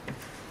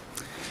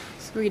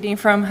Reading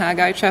from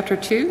Haggai chapter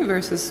 2,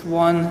 verses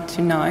 1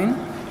 to 9.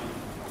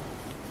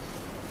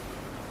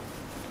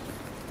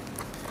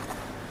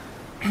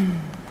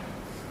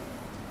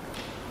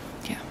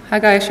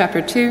 Haggai chapter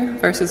 2,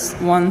 verses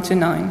 1 to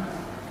 9.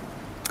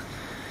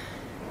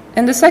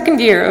 In the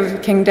second year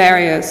of King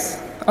Darius,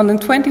 on the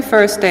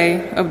 21st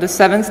day of the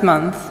 7th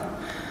month,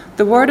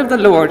 the word of the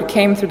Lord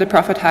came through the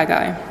prophet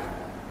Haggai.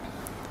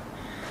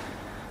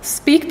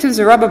 Speak to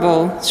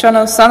Zerubbabel, son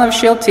of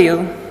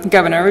Shealtiel,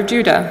 governor of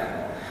Judah,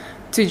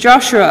 to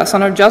Joshua,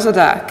 son of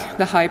Jozadak,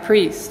 the high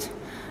priest,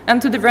 and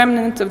to the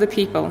remnant of the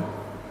people.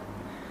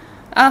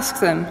 Ask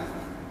them,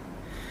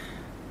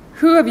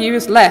 who of you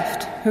is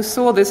left who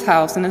saw this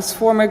house in its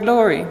former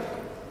glory?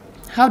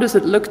 How does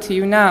it look to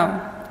you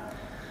now?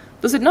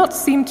 Does it not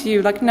seem to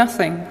you like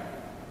nothing?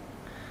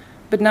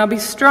 But now be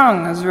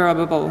strong,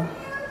 Zerubbabel,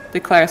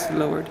 declares the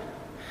Lord.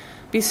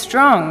 Be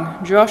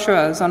strong,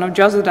 Joshua, son of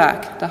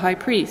Jozadak, the high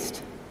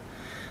priest.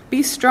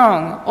 Be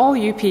strong, all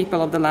you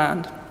people of the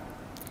land,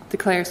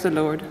 declares the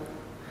Lord,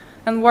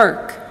 and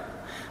work,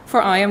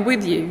 for I am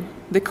with you,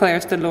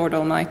 declares the Lord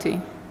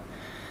Almighty.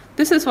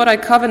 This is what I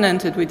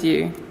covenanted with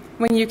you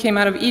when you came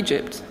out of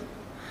Egypt,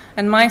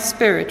 and my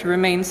spirit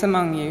remains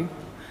among you.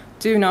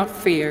 Do not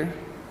fear.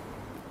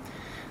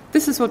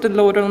 This is what the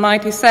Lord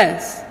Almighty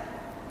says.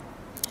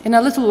 In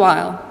a little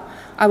while,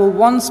 I will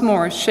once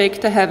more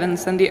shake the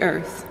heavens and the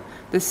earth,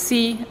 the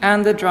sea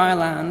and the dry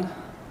land.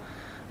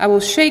 I will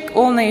shake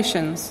all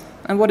nations,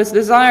 and what is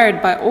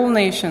desired by all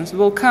nations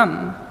will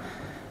come,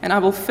 and I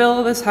will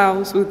fill this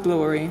house with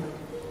glory,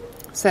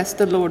 says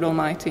the Lord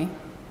Almighty.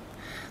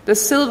 The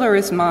silver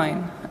is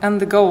mine,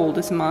 and the gold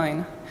is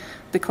mine,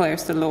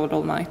 declares the Lord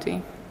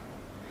Almighty.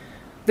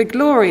 The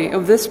glory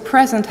of this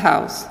present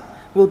house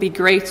will be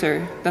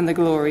greater than the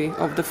glory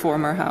of the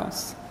former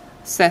house,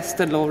 says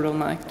the Lord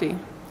Almighty.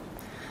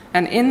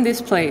 And in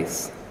this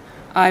place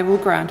I will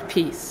grant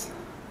peace,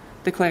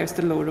 declares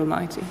the Lord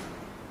Almighty.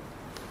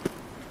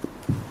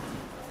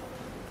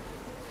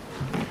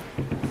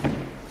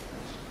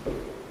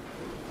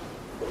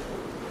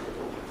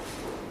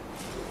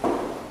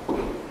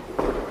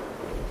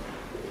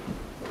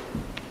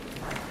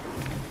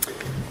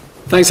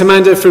 Thanks,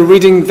 Amanda, for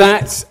reading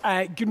that.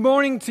 Good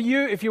morning to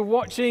you if you're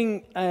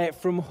watching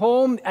from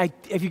home.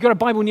 If you've got a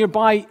Bible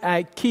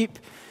nearby, keep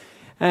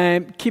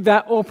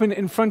that open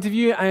in front of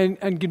you.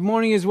 And good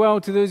morning as well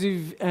to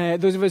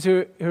those of us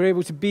who are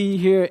able to be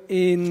here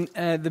in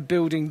the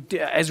building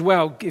as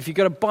well. If you've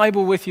got a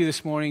Bible with you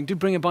this morning, do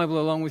bring a Bible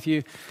along with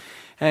you.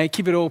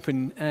 Keep it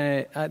open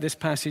at this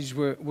passage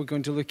we're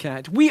going to look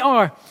at.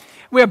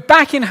 We're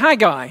back in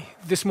Haggai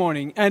this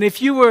morning, and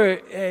if you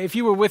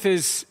were with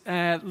us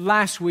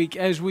last week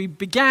as we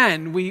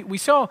began, we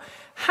saw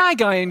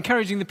Haggai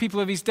encouraging the people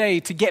of his day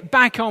to get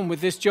back on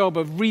with this job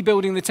of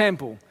rebuilding the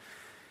temple.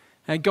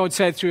 And God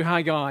said through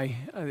Haggai,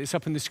 it's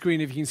up on the screen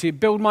if you can see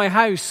it, build my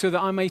house so that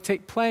I may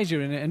take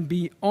pleasure in it and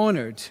be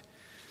honored.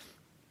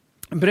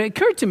 But it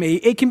occurred to me,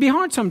 it can be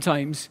hard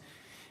sometimes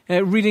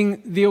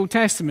reading the Old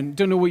Testament.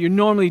 Don't know what you're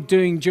normally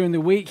doing during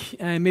the week.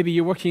 Maybe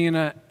you're working in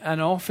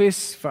an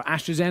office for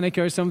AstraZeneca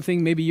or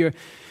something. Maybe you're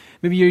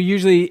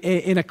usually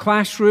in a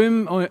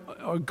classroom or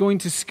going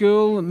to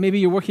school. Maybe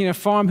you're working in a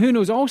farm. Who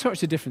knows? All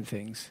sorts of different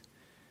things.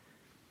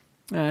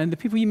 And the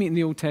people you meet in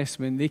the Old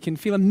Testament, they can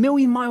feel a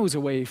million miles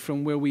away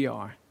from where we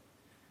are.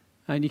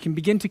 And you can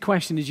begin to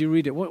question as you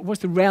read it,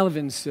 what's the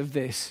relevance of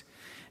this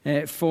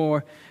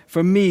for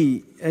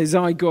me as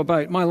I go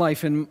about my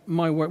life and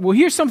my work? Well,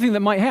 here's something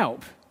that might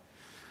help.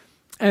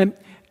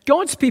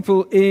 God's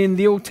people in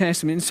the Old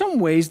Testament, in some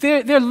ways,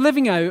 they're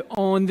living out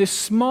on this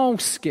small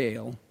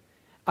scale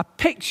a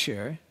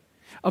picture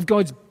of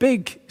God's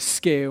big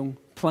scale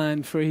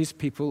plan for his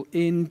people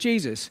in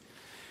Jesus.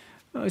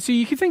 So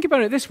you can think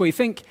about it this way.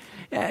 Think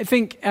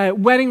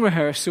wedding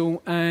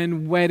rehearsal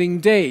and wedding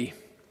day.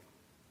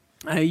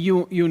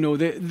 You know,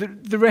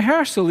 the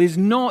rehearsal is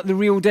not the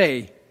real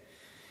day.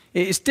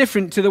 It's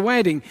different to the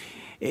wedding.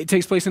 It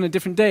takes place on a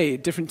different day, a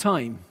different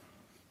time.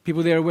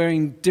 People there are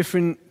wearing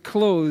different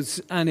clothes,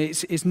 and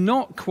it's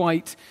not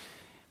quite,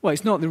 well,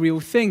 it's not the real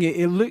thing.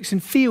 It looks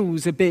and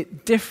feels a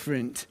bit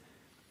different.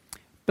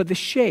 But the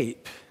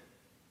shape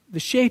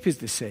is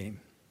the same.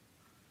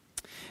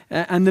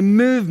 And the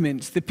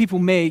movements that people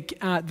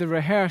make at the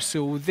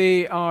rehearsal,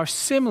 they are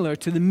similar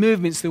to the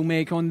movements they'll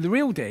make on the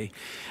real day.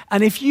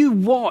 And if you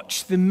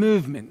watch the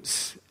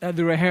movements at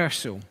the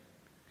rehearsal,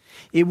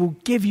 it will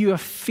give you a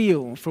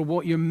feel for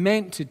what you're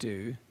meant to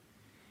do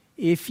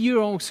if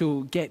you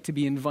also get to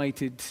be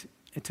invited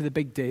to the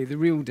big day, the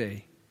real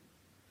day.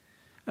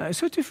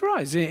 So too for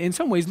us, in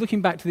some ways,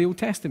 looking back to the Old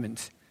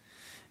Testament,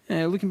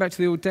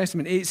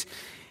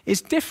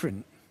 it's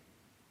different.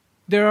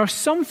 There are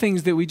some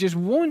things that we just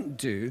won't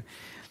do,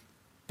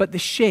 but the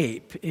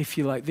shape, if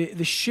you like,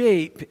 the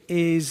shape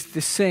is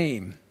the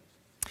same.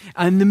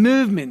 And the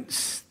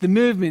movements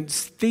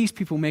these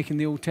people make in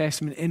the Old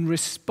Testament in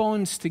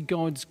response to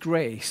God's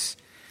grace,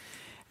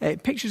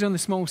 pictures on the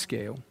small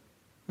scale,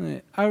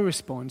 our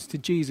response to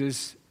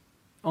Jesus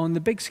on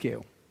the big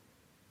scale.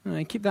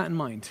 Keep that in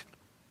mind.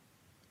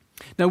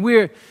 Now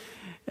we're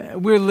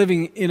We're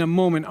living in a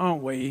moment,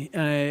 aren't we,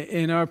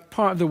 in our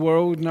part of the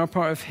world, in our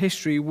part of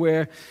history,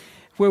 where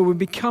we're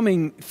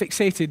becoming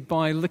fixated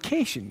by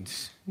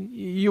locations.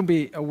 You'll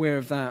be aware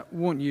of that,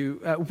 won't you?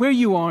 Where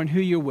you are and who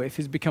you're with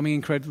is becoming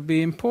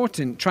incredibly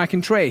important. Track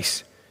and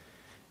trace.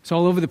 It's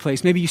all over the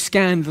place. Maybe you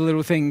scanned the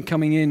little thing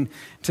coming in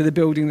to the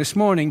building this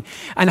morning.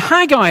 And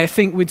Haggai, I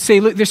think, would say,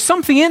 look, there's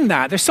something in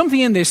that. There's something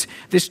in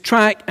this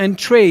track and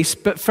trace.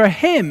 But for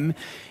him,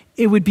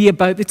 it would be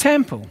about the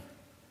temple.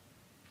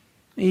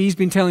 He's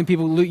been telling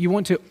people, look, you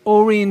want to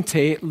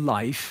orientate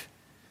life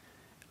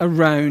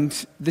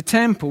around the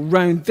temple,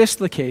 around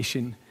this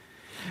location.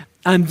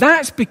 And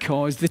that's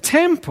because the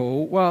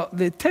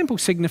temple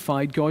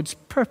signified God's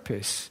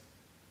purpose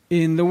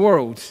in the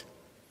world.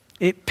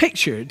 It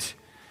pictured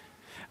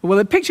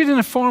in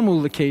a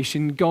formal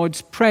location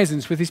God's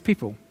presence with his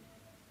people.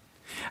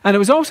 And it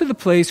was also the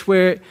place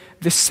where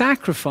the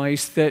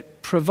sacrifice that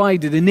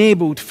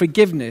enabled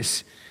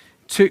forgiveness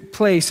took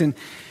place,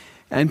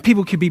 and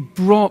people could be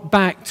brought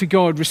back to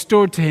God,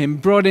 restored to him,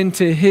 brought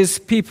into his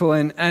people.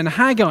 And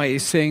Haggai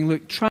is saying,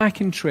 look,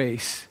 track and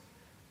trace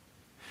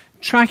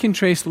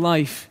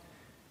life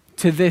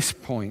to this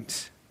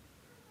point.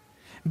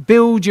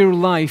 Build your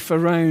life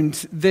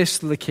around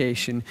this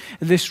location,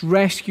 this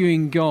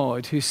rescuing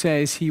God who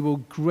says he will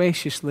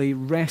graciously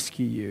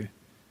rescue you,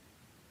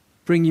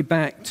 bring you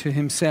back to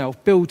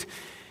himself. Build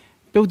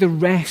the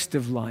rest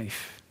of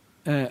life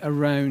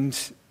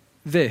around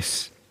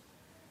this.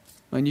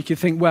 And you could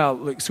think, well,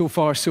 look, so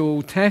far so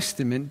Old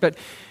Testament, but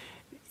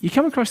you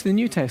come across the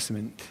New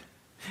Testament.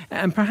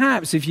 And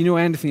perhaps if you know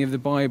anything of the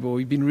Bible,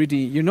 you've been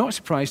reading, you're not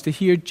surprised to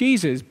hear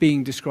Jesus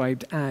being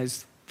described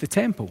as the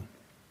temple.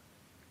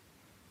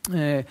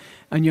 And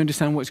you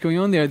understand what's going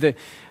on there. The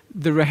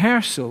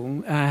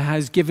rehearsal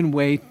has given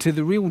way to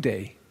the real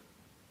day.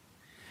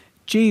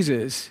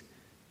 Jesus,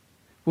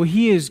 well,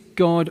 he is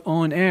God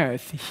on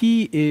earth.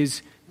 He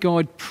is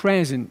God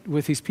present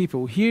with his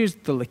people. Here's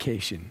the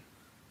location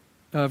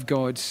of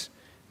God's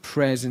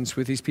presence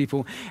with his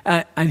people.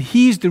 And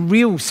he's the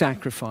real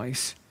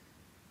sacrifice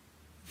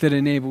that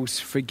enables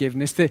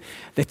forgiveness. The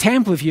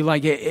temple, if you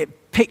like,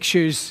 it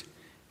pictures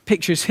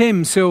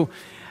him. So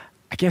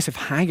I guess if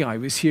Haggai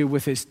was here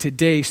with us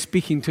today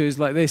speaking to us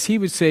like this, he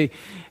would say,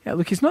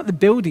 look, it's not the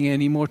building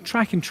anymore.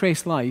 Track and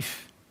trace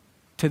life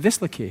to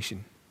this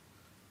location,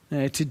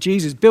 to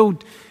Jesus.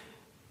 Build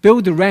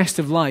the rest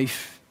of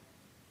life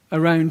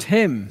around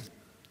him.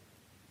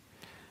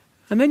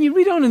 And then you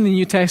read on in the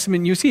New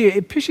Testament, you'll see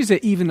it pushes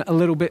it even a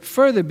little bit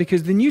further,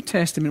 because the New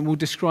Testament will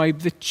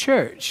describe the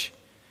church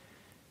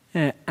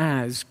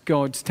as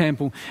God's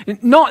temple.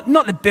 Not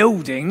the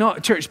building,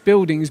 not church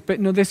buildings,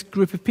 but this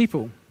group of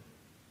people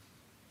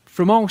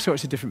from all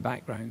sorts of different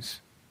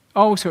backgrounds,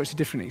 all sorts of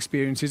different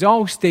experiences,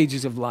 all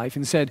stages of life,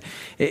 and said,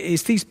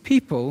 it's these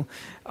people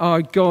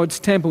are God's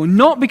temple,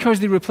 not because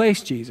they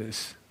replaced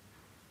Jesus,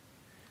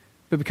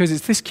 but because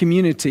it's this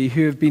community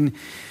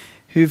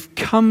who've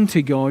come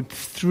to God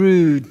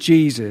through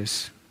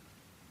Jesus.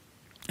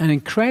 And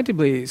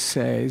incredibly, it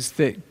says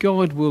that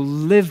God will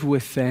live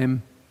with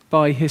them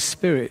by his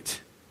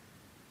Spirit.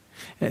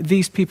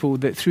 These people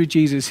that through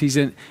Jesus he's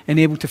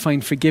enabled to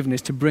find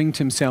forgiveness, to bring to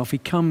himself. He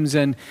comes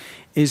and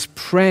is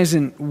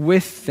present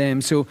with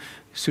them. So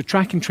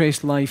track and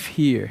trace life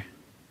here.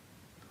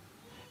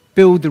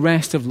 Build the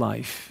rest of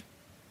life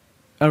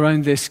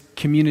around this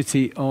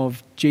community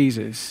of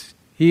Jesus.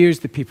 Here's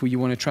the people you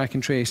want to track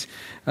and trace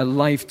a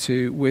life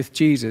to with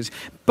Jesus.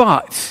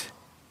 But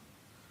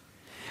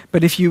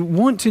if you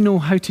want to know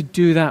how to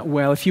do that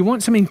well, if you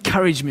want some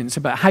encouragements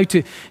about how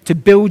to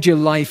build your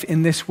life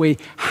in this way,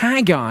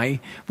 Haggai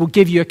will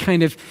give you a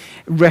kind of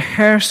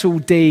rehearsal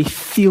day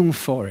feel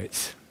for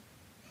it.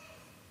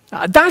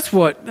 That's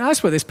what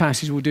this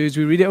passage will do as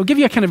we read it. It'll give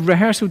you a kind of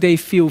rehearsal day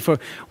feel for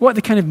what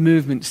the kind of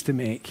movements to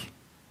make.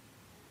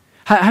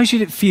 How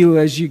should it feel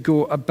as you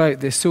go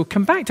about this? So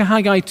come back to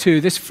Haggai 2,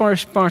 this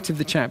first part of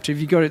the chapter, if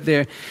you got it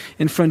there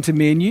in front of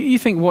me, and you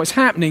think what's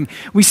happening.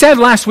 We said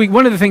last week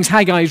one of the things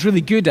Haggai is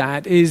really good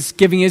at is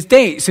giving us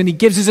dates, and he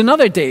gives us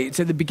another date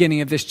at the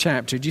beginning of this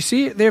chapter. Do you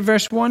see it there,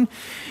 verse 1?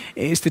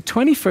 It's the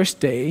 21st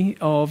day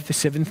of the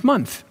 7th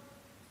month.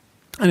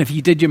 And if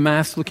you did your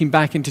maths looking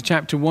back into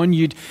chapter 1,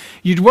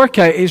 you'd work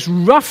out it's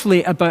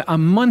roughly about 1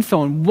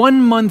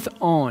 month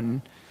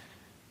on,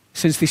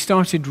 since they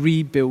started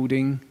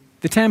rebuilding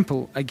the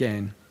temple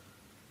again.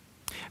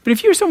 But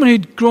if you're someone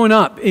who'd grown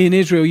up in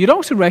Israel, you'd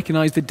also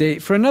recognize the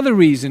date for another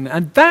reason,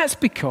 and that's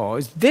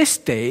because this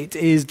date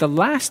is the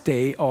last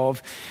day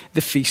of the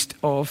Feast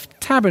of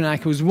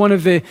Tabernacles, one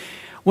of the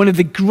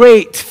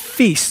great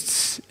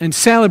feasts and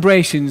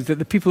celebrations that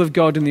the people of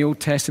God in the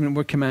Old Testament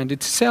were commanded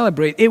to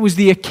celebrate. It was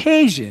the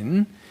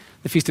occasion,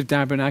 the Feast of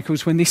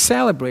Tabernacles, when they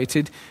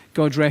celebrated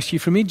God's rescue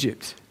from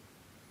Egypt,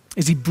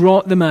 as he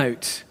brought them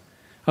out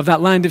of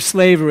that land of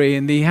slavery,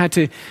 and they had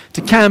to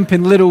camp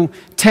in little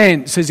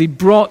tents as he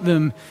brought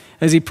them,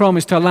 as he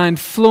promised, to a land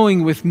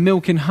flowing with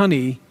milk and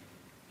honey.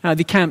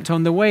 They camped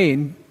on the way,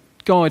 and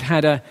God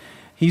had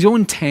his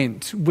own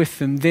tent with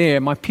them there.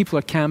 My people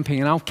are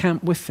camping, and I'll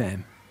camp with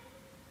them.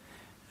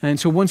 And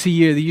so once a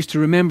year, they used to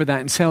remember that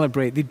and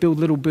celebrate. They'd build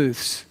little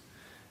booths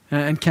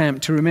and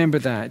camp to remember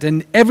that.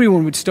 And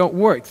everyone would stop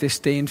work this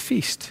day and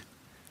feast.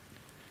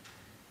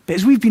 But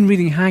as we've been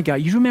reading Haggai,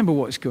 you remember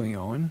what's going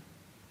on.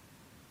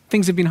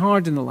 Things have been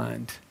hard in the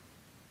land.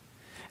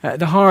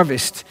 The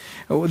harvest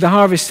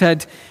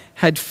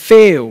had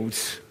failed.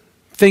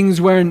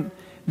 Things weren't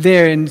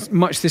there in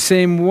much the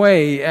same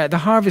way. The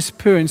harvest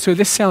poor, and so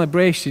this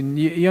celebration,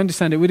 you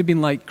understand, it would have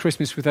been like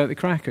Christmas without the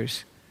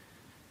crackers.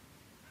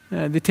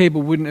 The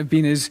table wouldn't have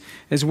been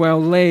as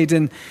well laid,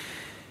 and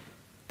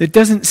there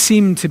doesn't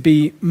seem to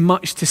be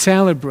much to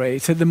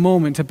celebrate at the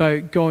moment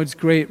about God's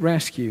great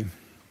rescue.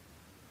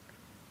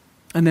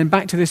 And then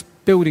back to this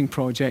building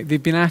project.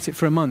 They've been at it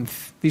for a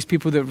month. These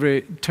people that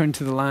returned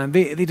to the land,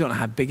 they don't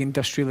have big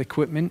industrial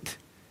equipment.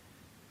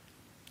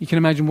 You can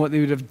imagine what they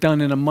would have done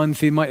in a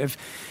month. They might have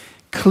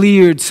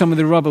cleared some of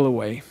the rubble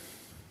away.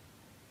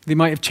 They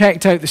might have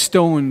checked out the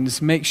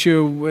stones, make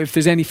sure if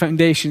there's any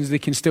foundations they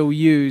can still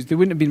use. There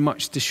wouldn't have been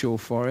much to show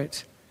for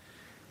it.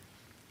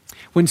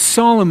 When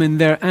Solomon,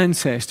 their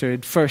ancestor,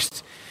 had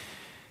first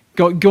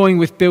got going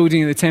with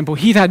building the temple,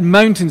 he'd had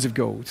mountains of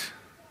gold,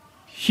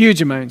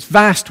 huge amounts,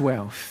 vast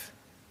wealth.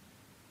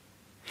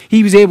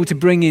 He was able to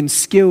bring in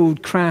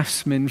skilled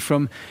craftsmen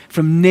from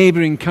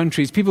neighboring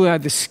countries, people who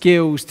had the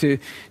skills to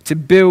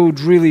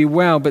build really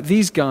well. But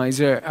these guys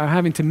are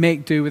having to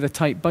make do with a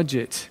tight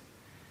budget.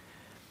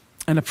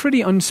 And a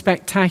pretty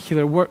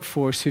unspectacular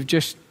workforce who've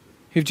just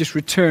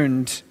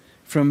returned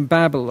from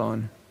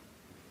Babylon.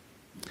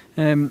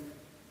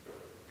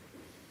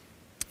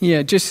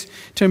 Just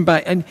turn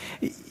back. And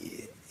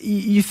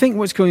you think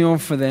what's going on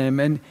for them.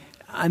 And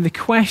the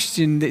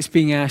question that's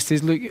being asked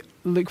is,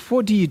 look,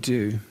 what do you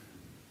do?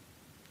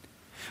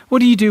 What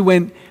do you do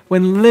when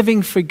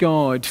living for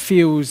God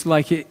feels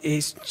like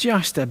it's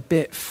just a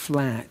bit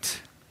flat?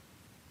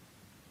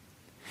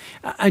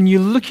 And you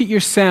look at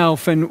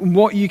yourself and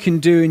what you can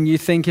do, and you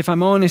think, if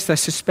I'm honest, I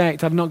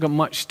suspect I've not got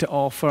much to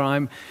offer.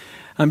 I'm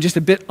just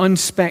a bit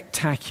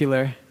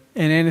unspectacular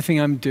in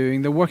anything I'm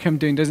doing. The work I'm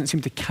doing doesn't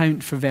seem to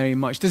count for very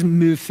much, doesn't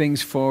move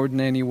things forward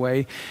in any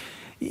way.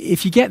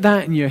 If you get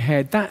that in your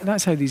head,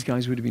 that's how these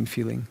guys would have been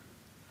feeling.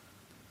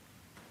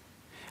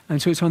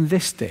 And so it's on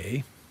this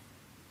day,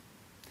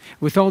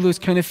 with all those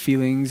kind of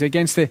feelings,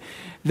 against the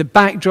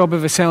backdrop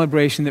of a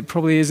celebration that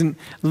probably isn't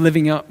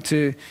living up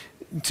to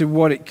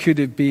what it could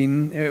have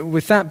been.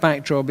 With that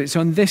backdrop, it's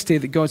on this day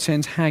that God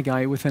sends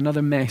Haggai with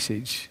another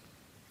message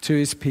to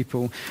his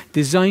people,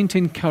 designed to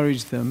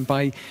encourage them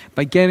by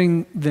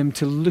getting them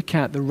to look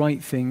at the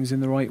right things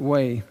in the right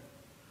way.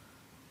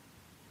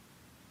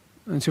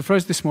 And so for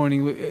us this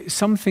morning,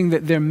 something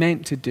that they're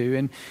meant to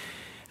do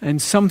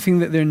and something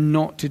that they're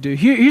not to do.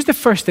 Here's the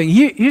first thing.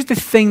 Here's the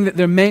thing that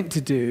they're meant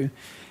to do.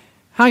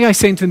 Haggai's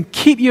saying to them,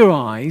 keep your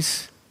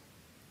eyes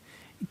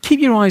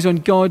on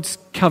God's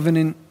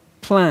covenant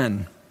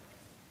plan.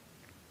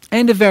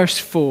 End of verse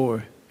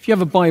 4. If you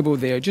have a Bible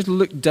there, just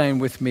look down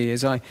with me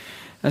as I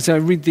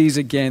read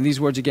these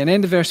words again.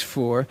 End of verse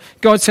 4.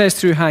 God says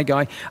through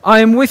Haggai, I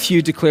am with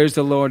you, declares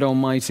the Lord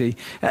Almighty.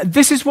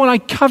 This is what I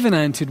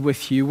covenanted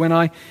with you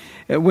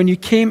when you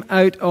came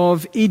out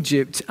of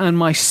Egypt, and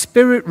my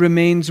spirit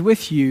remains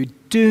with you.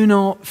 Do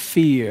not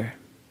fear.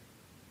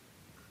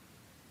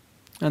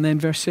 And then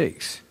verse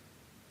 6.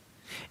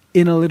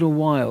 In a little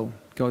while,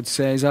 God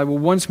says, I will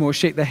once more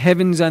shake the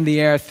heavens and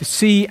the earth, the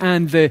sea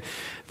and the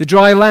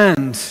dry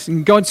land.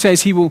 And God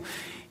says he will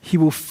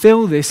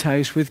fill this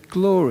house with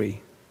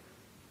glory.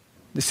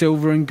 The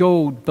silver and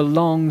gold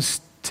belongs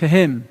to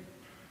him.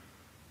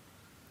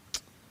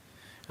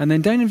 And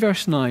then down in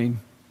verse 9,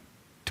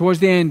 towards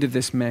the end of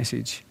this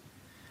message,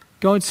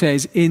 God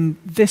says, in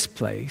this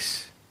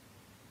place,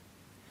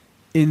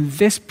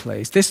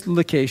 this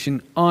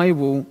location, I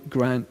will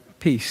grant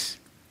peace.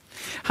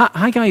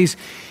 Haggai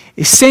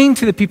is saying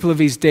to the people of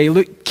his day,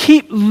 look,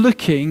 keep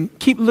looking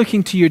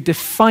to your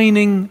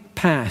defining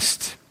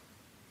past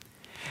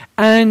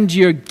and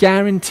your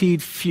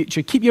guaranteed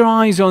future. Keep your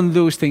eyes on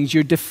those things,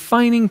 your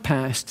defining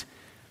past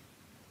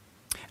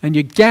and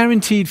your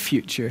guaranteed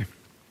future.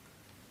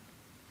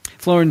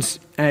 Florence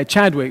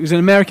Chadwick was an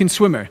American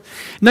swimmer.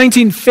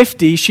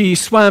 1950, she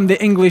swam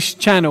the English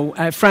Channel,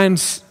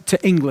 France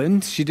to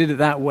England. She did it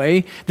that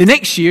way. The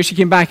next year, she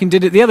came back and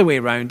did it the other way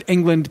around,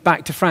 England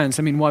back to France.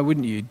 I mean, why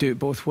wouldn't you do it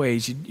both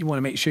ways? You want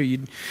to make sure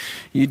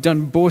you'd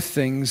done both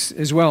things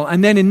as well.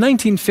 And then in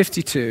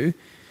 1952,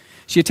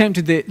 she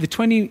attempted the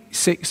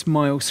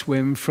 26-mile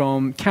swim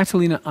from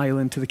Catalina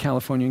Island to the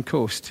Californian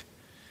coast.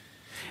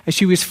 As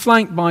she was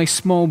flanked by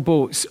small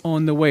boats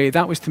on the way,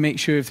 that was to make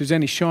sure if there's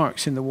any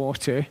sharks in the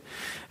water,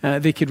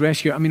 they could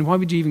rescue her. I mean, why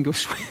would you even go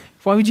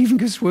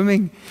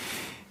swimming?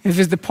 If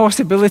there's the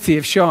possibility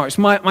of sharks.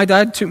 My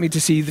dad took me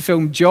to see the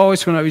film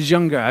Jaws when I was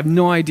younger. I have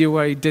no idea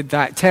why he did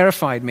that. It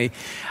terrified me.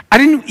 I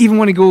didn't even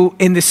want to go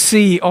in the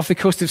sea off the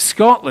coast of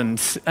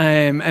Scotland.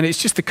 And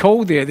it's just the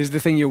cold there. There's the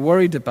thing you're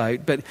worried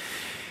about. But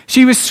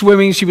she was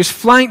swimming. She was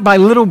flanked by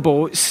little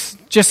boats,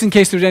 just in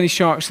case there was any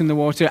sharks in the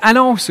water. And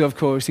also, of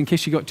course, in case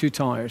she got too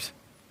tired.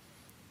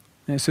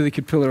 So they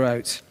could pull her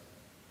out.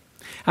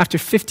 After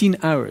 15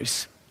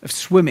 hours of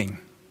swimming,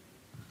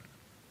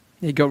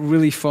 it got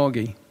really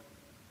foggy.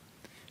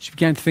 She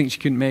began to think she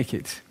couldn't make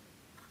it.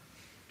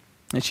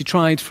 And she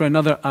tried for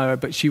another hour,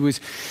 but she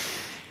was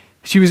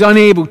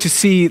unable to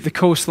see the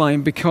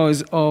coastline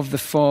because of the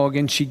fog,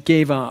 and she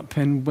gave up.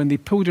 And when they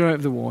pulled her out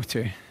of the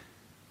water,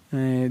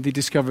 they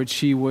discovered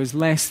she was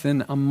less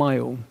than a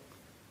mile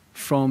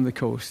from the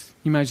coast.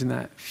 Can you imagine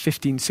that?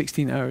 15,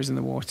 16 hours in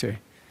the water.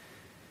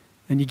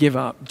 And you give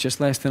up just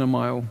less than a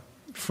mile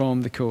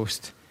from the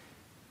coast.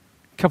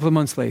 A couple of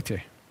months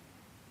later,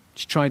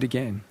 she tried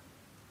again.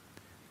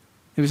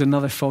 It was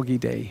another foggy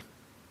day.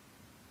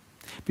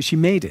 But she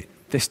made it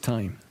this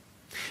time.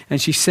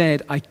 And she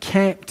said, I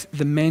kept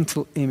the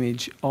mental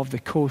image of the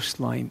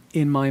coastline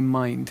in my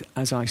mind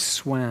as I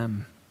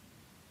swam.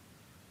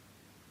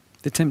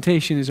 The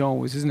temptation is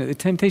always, isn't it? The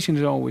temptation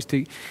is always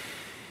to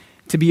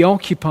be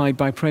occupied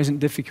by present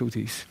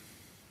difficulties.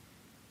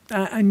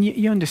 And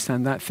you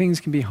understand that. Things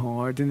can be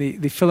hard and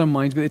they fill our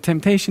minds. But the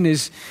temptation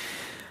is,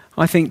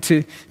 I think,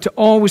 to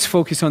always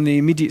focus on the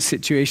immediate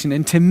situation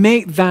and to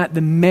make that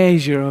the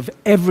measure of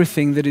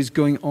everything that is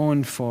going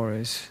on for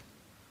us.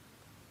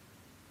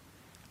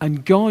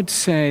 And God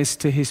says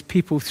to his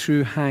people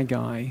through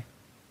Haggai,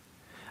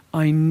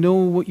 I know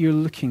what you're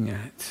looking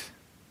at.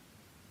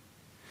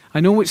 I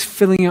know what's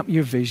filling up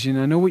your vision.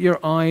 I know what your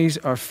eyes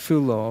are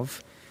full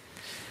of.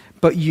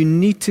 But you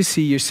need to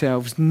see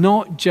yourselves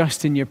not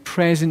just in your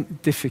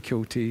present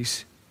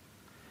difficulties,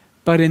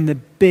 but in the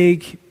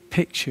big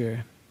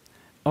picture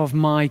of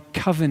my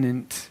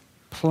covenant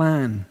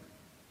plan.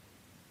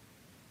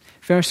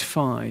 Verse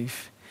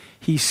 5.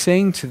 He's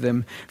saying to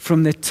them,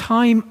 from the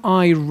time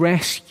I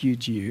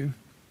rescued you,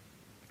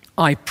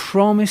 I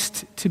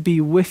promised to be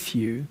with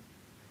you,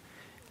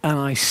 and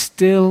I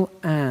still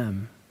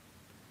am.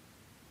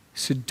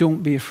 So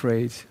don't be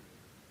afraid.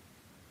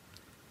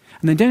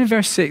 And then down in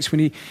verse 6, when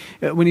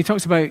he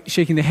talks about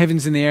shaking the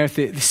heavens and the earth,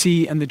 the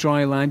sea and the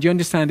dry land, you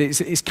understand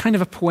it's kind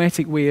of a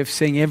poetic way of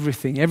saying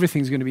everything.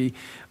 Everything's going to be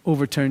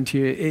overturned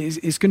here.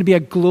 It's going to be a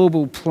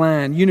global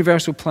plan,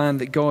 universal plan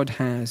that God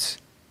has.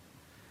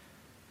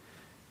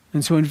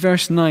 And so in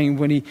verse 9,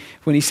 when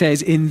he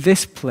says, in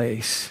this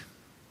place,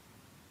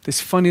 this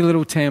funny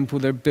little temple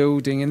they're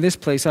building, in this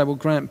place I will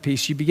grant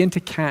peace, you begin to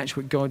catch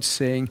what God's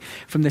saying.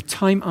 From the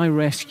time I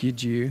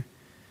rescued you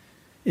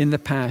in the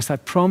past, I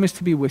promised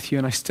to be with you,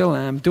 and I still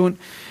am.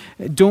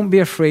 Don't be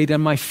afraid,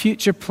 and my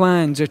future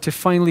plans are to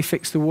finally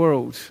fix the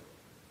world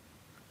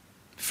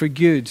for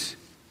good.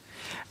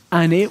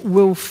 And it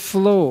will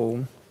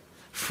flow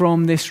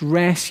from this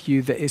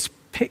rescue that is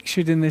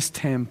pictured in this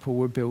temple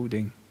we're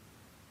building.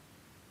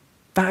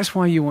 That's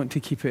why you want to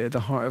keep it at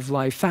the heart of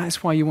life.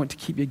 That's why you want to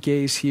keep your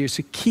gaze here.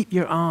 So keep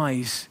your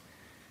eyes.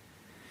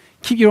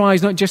 Keep your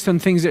eyes not just on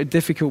things that are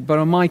difficult, but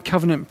on my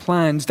covenant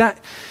plans.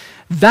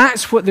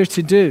 That's what they're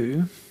to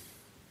do.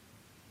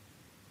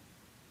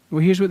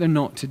 Well, here's what they're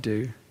not to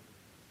do.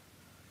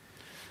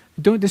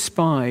 Don't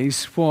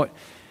despise what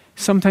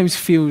sometimes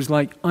feels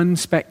like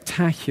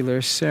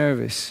unspectacular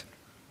service.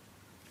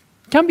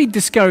 It can be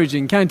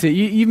discouraging, can't it?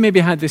 You've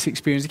maybe had this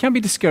experience. It can be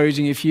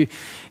discouraging if you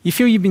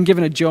feel you've been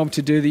given a job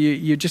to do that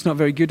you're just not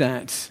very good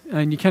at,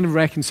 and you kind of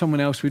reckon someone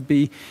else would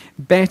be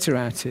better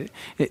at it.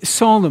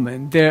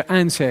 Solomon, their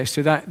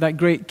ancestor, that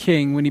great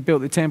king, when he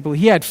built the temple,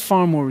 he had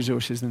far more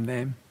resources than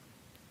them.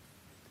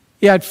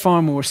 He had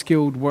far more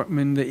skilled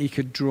workmen that he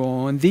could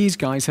draw, and these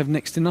guys have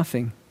next to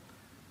nothing.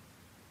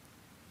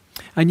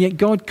 And yet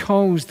God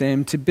calls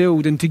them to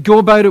build and to go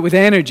about it with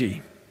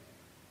energy.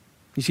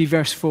 You see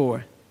verse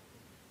 4.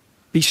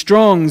 Be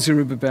strong,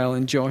 Zerubbabel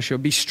and Joshua.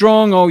 Be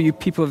strong, all you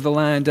people of the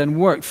land, and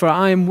work, for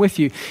I am with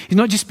you. He's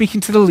not just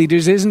speaking to the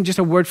leaders. It isn't just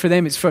a word for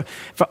them. It's for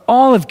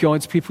all of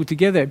God's people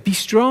together. Be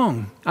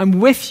strong. I'm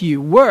with you.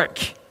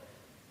 Work.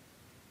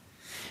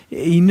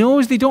 He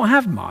knows they don't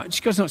have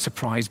much. God's not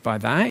surprised by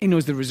that. He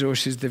knows the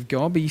resources they've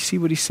got. But you see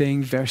what he's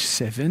saying, verse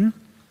 7.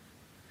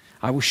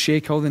 I will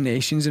shake all the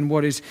nations, and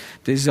what is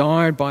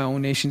desired by all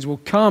nations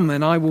will come,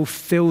 and I will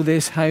fill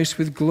this house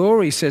with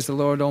glory, says the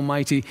Lord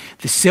Almighty.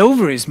 The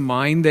silver is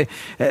mine,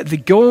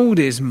 the gold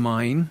is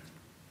mine.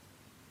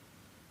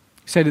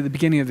 I said at the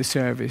beginning of the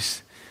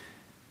service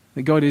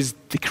that God is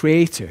the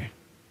creator,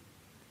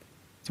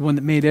 the one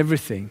that made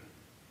everything.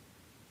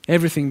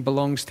 Everything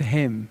belongs to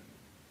him.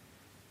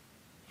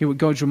 Hear what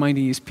God's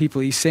reminding his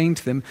people. He's saying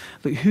to them,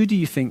 look, who do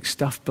you think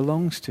stuff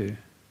belongs to?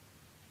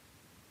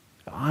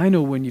 I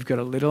know when you've got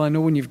a little. I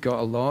know when you've got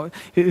a lot.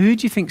 Who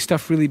do you think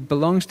stuff really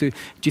belongs to? Do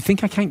you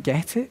think I can't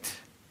get it?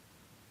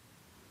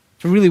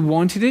 If I really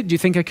wanted it, do you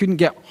think I couldn't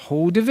get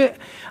hold of it?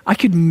 I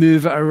could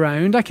move it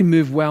around. I can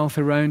move wealth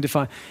around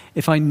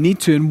if I need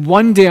to. And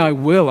one day I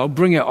will. I'll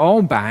bring it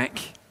all back.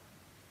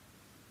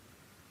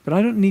 But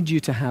I don't need you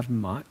to have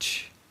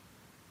much.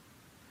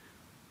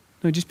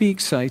 No, just be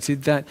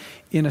excited that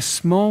in a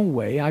small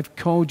way I've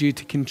called you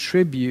to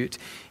contribute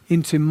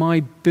into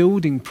my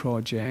building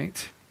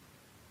project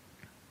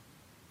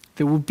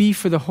that will be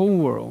for the whole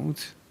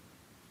world,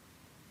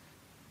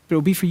 but it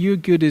will be for your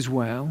good as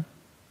well.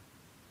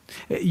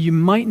 You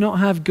might not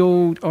have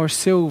gold or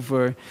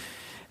silver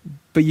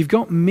But you've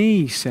got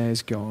me,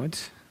 says God.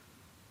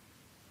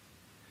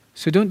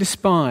 So don't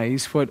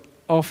despise what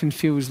often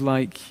feels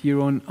like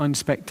your own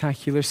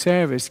unspectacular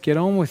service. Get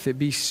on with it.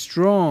 Be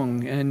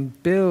strong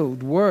and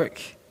build,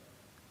 work.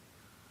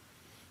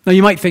 Now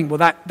you might think,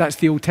 well, that's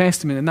the Old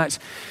Testament, and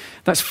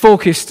that's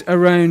focused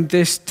around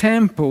this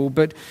temple,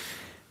 but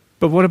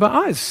what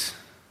about us?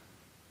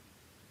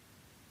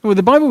 Well,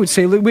 the Bible would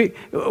say, look,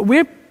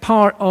 we're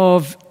part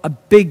of a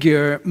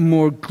bigger,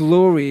 more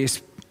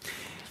glorious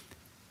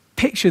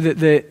picture that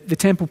the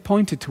temple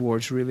pointed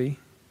towards, really.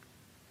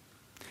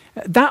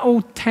 That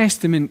Old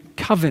Testament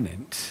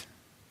covenant,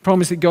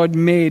 promise that God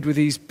made with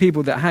these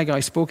people that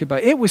Haggai spoke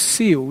about, it was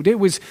sealed. It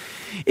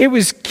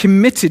was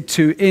committed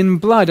to in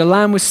blood. A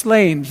lamb was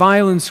slain.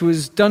 Violence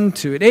was done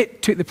to it.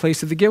 It took the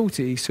place of the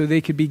guilty so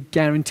they could be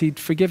guaranteed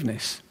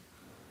forgiveness.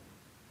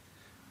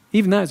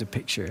 Even that is a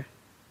picture.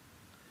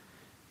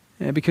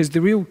 Because the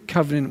real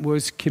covenant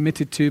was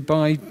committed to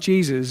by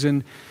Jesus,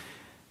 and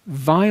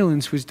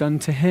violence was done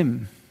to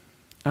him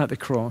at the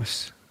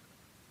cross.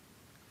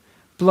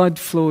 Blood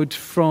flowed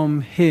from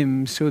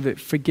him so that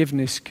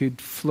forgiveness could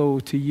flow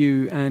to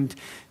you and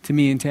to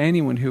me and to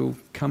anyone who will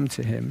come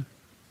to him.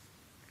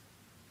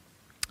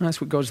 That's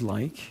what God's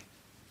like.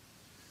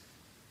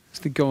 It's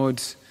the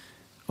God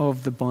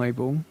of the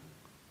Bible,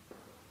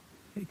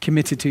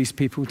 committed to his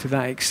people to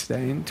that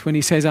extent. When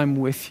he says, I'm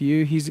with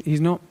you, he's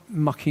not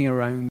mucking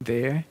around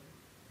there.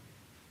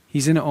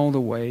 He's in it all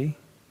the way.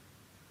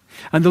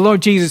 And the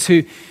Lord Jesus,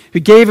 who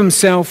gave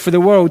himself for the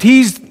world,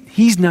 he's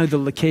now the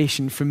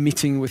location for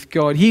meeting with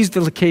God. He's the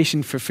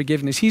location for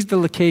forgiveness. He's the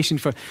location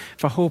for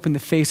hope in the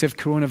face of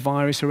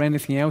coronavirus or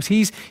anything else.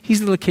 He's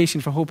the location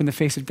for hope in the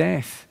face of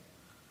death.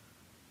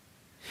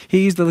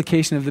 He's the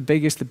location of the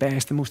biggest, the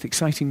best, the most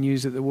exciting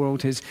news that the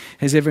world has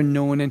ever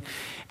known.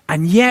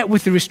 And yet,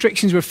 with the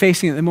restrictions we're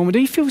facing at the moment, do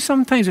you feel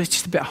sometimes it's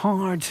just a bit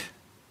hard?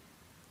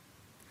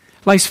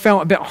 Life's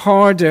felt a bit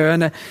harder,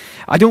 and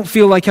I don't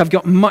feel like I've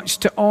got much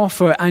to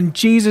offer. And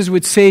Jesus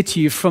would say to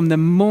you, from the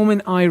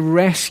moment I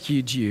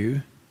rescued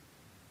you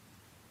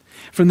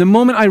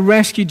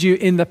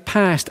in the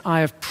past, I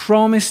have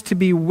promised to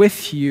be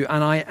with you,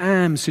 and I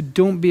am, so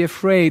don't be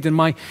afraid. And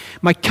my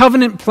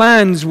covenant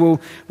plans will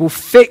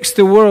fix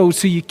the world,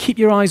 so you keep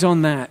your eyes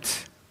on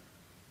that.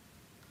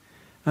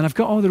 And I've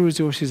got all the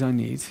resources I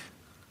need.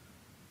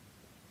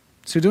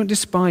 So don't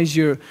despise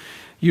your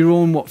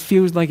own, what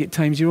feels like at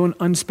times, your own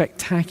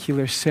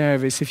unspectacular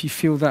service if you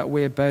feel that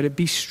way about it.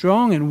 Be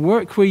strong and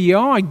work where you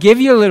are.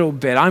 Give you a little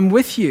bit. I'm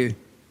with you.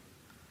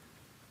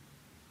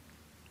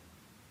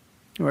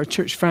 We're a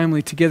church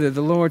family together.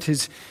 The Lord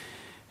has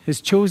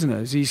chosen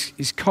us.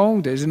 He's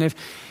called us. And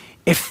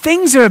if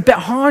things are a bit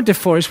harder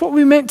for us, what are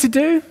we meant to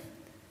do?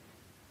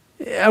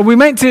 Are we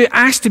meant to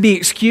ask to be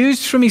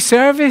excused from his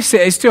service?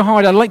 It's too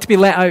hard. I'd like to be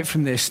let out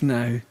from this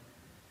now.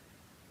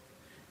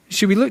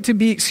 Should we look to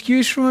be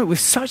excused from it with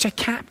such a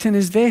captain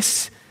as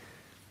this?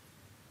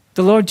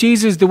 The Lord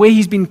Jesus, the way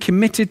he's been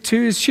committed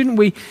to us, shouldn't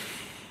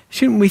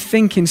we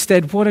think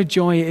instead, what a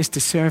joy it is to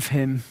serve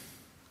him,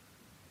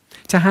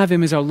 to have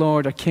him as our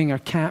Lord, our King, our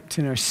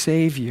captain, our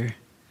Savior,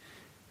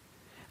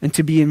 and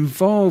to be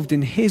involved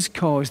in his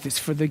cause that's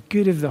for the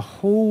good of the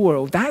whole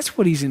world. That's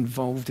what he's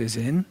involved us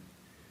in,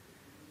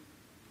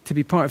 to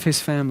be part of his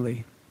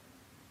family.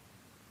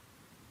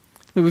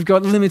 But we've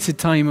got limited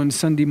time on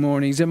Sunday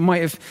mornings. It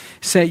might have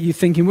set you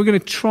thinking, we're going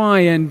to try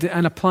and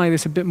apply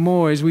this a bit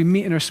more as we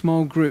meet in our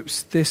small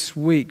groups this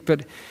week.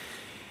 But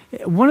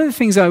one of the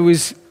things I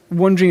was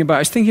wondering about, I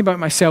was thinking about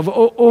myself,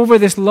 over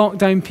this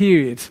lockdown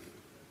period,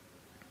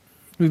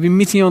 we've been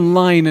meeting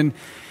online, and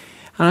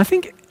I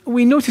think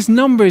we noticed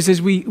numbers as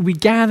we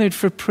gathered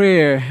for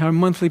prayer, our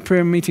monthly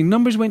prayer meeting.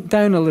 Numbers went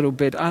down a little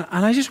bit, and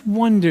I just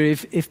wonder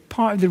if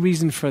part of the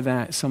reason for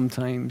that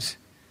sometimes,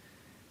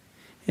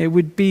 it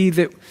would be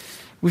that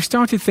we've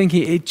started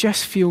thinking it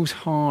just feels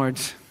hard.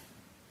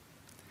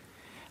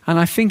 And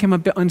I think I'm a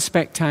bit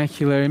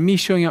unspectacular, and me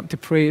showing up to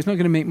pray is not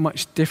going to make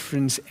much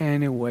difference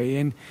anyway.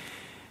 And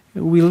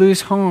we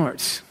lose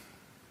heart,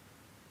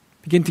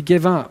 begin to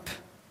give up.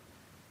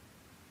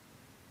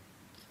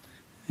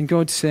 And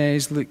God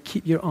says, look,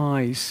 keep your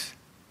eyes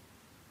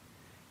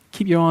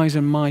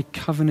on my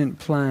covenant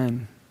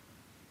plan.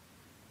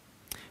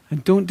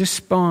 And don't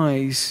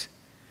despise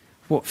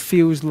what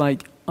feels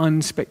like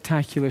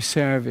unspectacular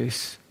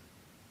service.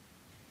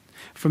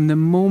 From the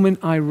moment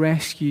I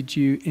rescued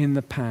you in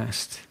the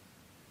past,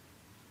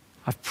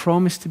 I've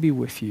promised to be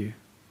with you,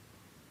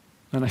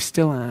 and I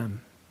still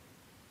am.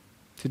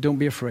 So don't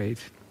be afraid.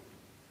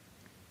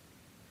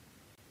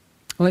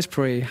 Let's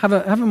pray. Have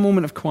a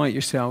moment of quiet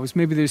yourselves.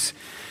 Maybe there's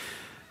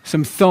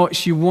some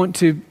thoughts you want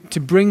to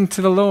bring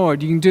to the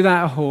Lord. You can do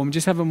that at home.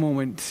 Just have a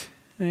moment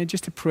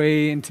just to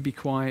pray and to be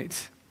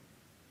quiet.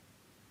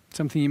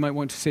 Something you might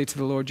want to say to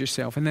the Lord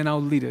yourself. And then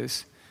I'll lead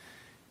us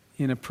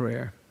in a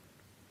prayer.